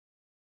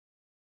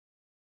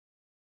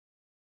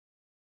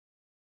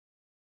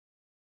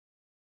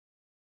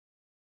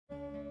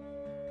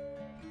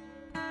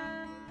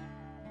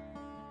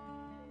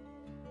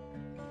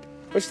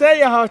What's that,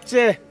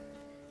 Yahachi?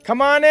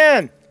 Come on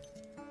in.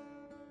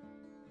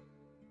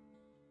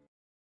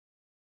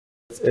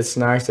 It's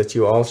nice that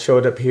you all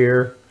showed up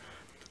here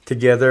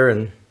together,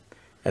 and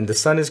the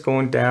sun is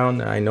going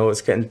down. I know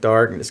it's getting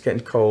dark and it's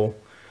getting cold.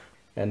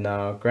 And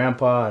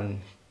Grandpa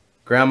and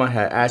Grandma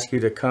had asked you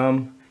to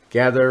come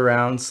gather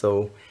around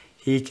so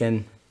he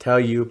can tell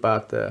you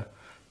about the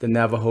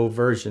Navajo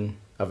version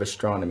of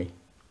astronomy.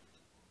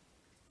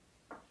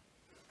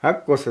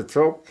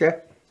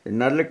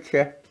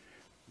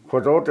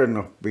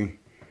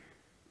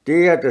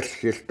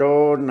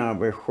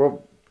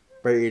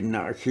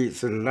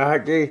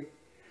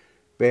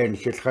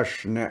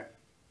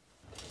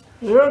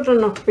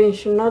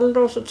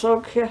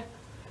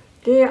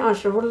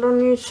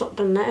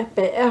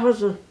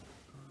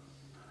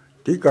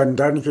 Die kan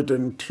dan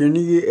den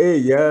tini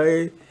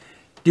ja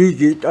die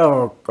geht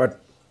auch got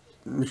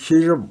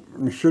schir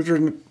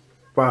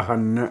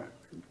pahan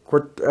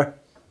kot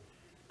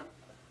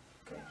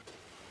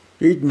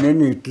die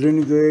neni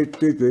klinige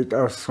die geht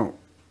auch so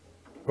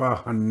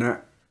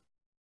pahan.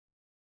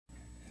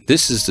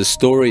 This is the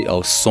story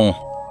of Son,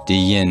 the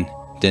Yin,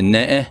 the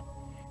Ne'e,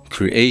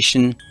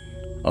 creation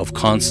of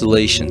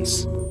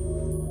constellations.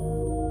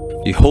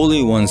 The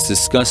Holy Ones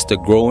discussed the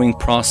growing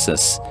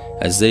process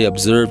as they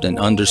observed and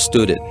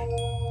understood it.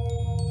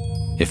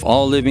 If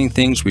all living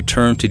things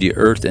return to the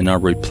earth and are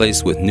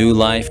replaced with new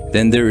life,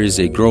 then there is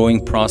a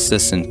growing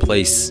process in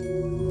place.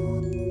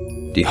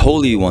 The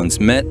Holy Ones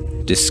met,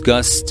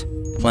 discussed,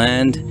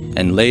 planned,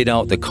 and laid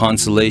out the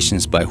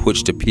constellations by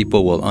which the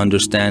people will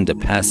understand the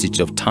passage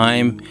of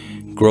time,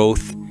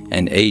 growth,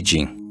 and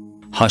aging.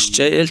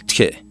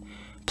 Hashche'eltke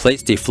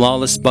placed a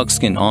flawless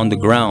buckskin on the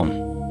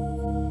ground.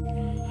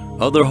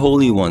 Other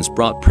Holy Ones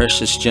brought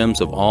precious gems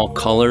of all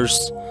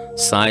colors,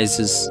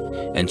 sizes,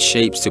 and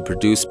shapes to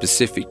produce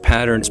specific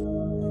patterns.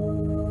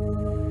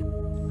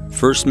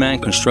 First man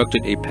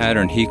constructed a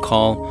pattern he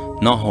called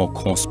Naho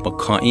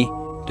Konspaka'i,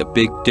 the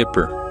Big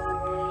Dipper.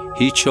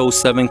 He chose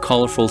 7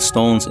 colorful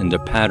stones in the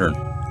pattern.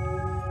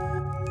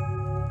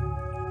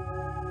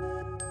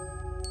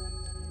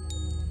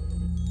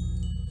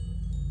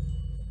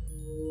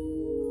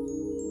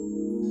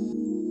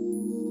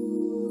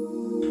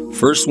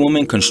 First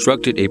woman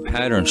constructed a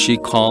pattern she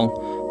called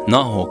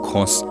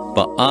Nahokos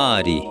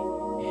Ba'ari,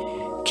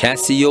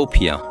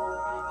 Cassiopeia,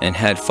 and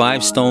had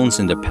 5 stones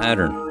in the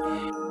pattern.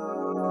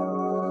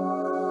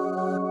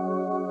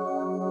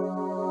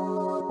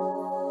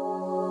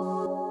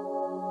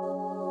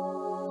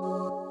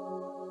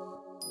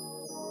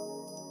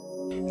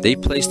 They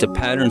placed the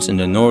patterns in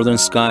the northern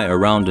sky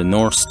around the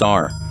North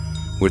Star,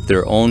 with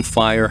their own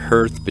fire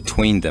hearth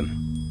between them.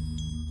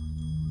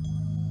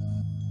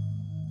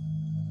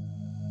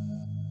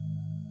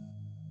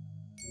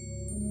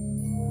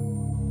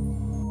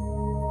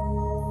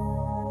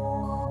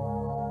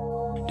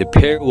 The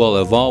pair will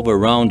evolve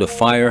around the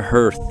fire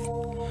hearth,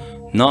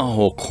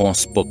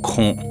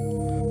 Nahokonsbakon,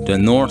 the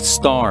North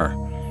Star.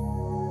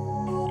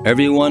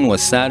 Everyone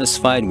was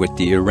satisfied with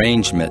the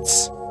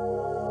arrangements.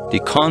 The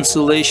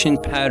constellation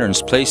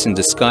patterns placed in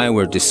the sky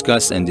were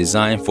discussed and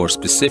designed for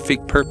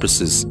specific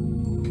purposes,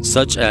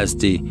 such as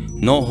the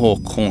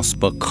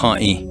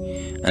Nahokonsbaka'i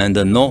and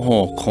the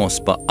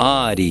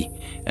Nahokonsba'ari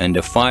and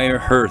the fire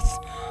hearth,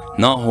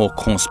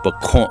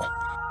 Nahokonsbakon.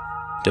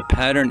 The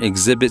pattern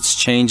exhibits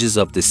changes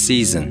of the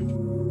season.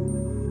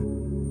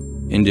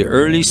 In the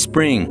early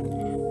spring,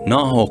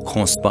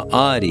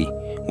 Nahokonsba'ari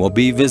will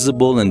be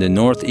visible in the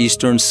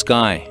northeastern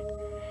sky.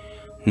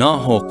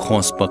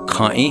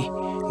 Nahokonsbaka'i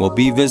will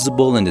be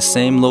visible in the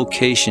same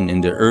location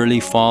in the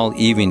early fall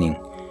evening.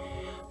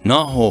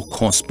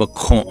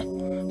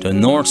 Nahokonsbakon, the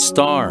North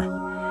Star,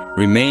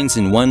 remains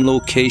in one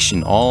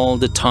location all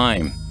the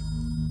time.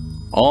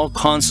 All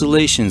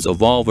constellations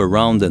evolve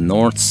around the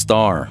North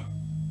Star.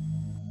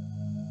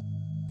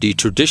 The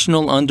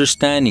traditional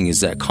understanding is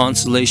that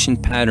constellation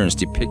patterns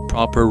depict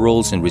proper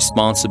roles and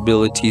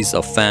responsibilities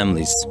of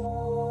families.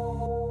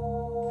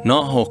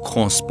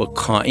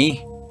 Nahokonsbaka'i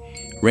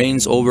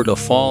reigns over the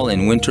fall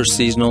and winter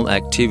seasonal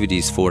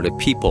activities for the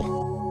people.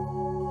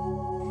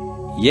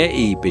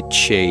 Ye'i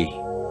Biche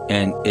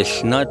and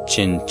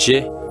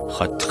Ishnachinje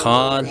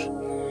Khatkal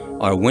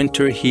are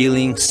winter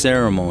healing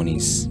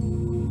ceremonies.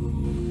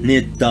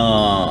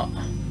 Nidda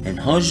and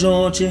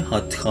Hajoje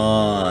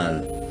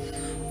Khatkal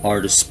are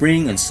the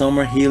spring and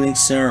summer healing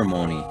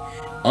ceremony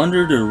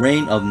under the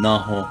reign of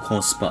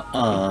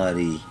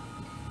Nahokonsba'ari.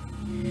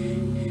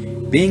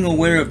 Being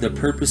aware of the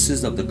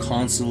purposes of the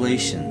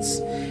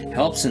constellations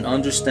helps in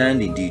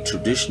understanding the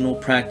traditional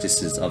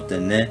practices of the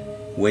Ne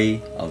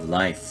way of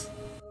life.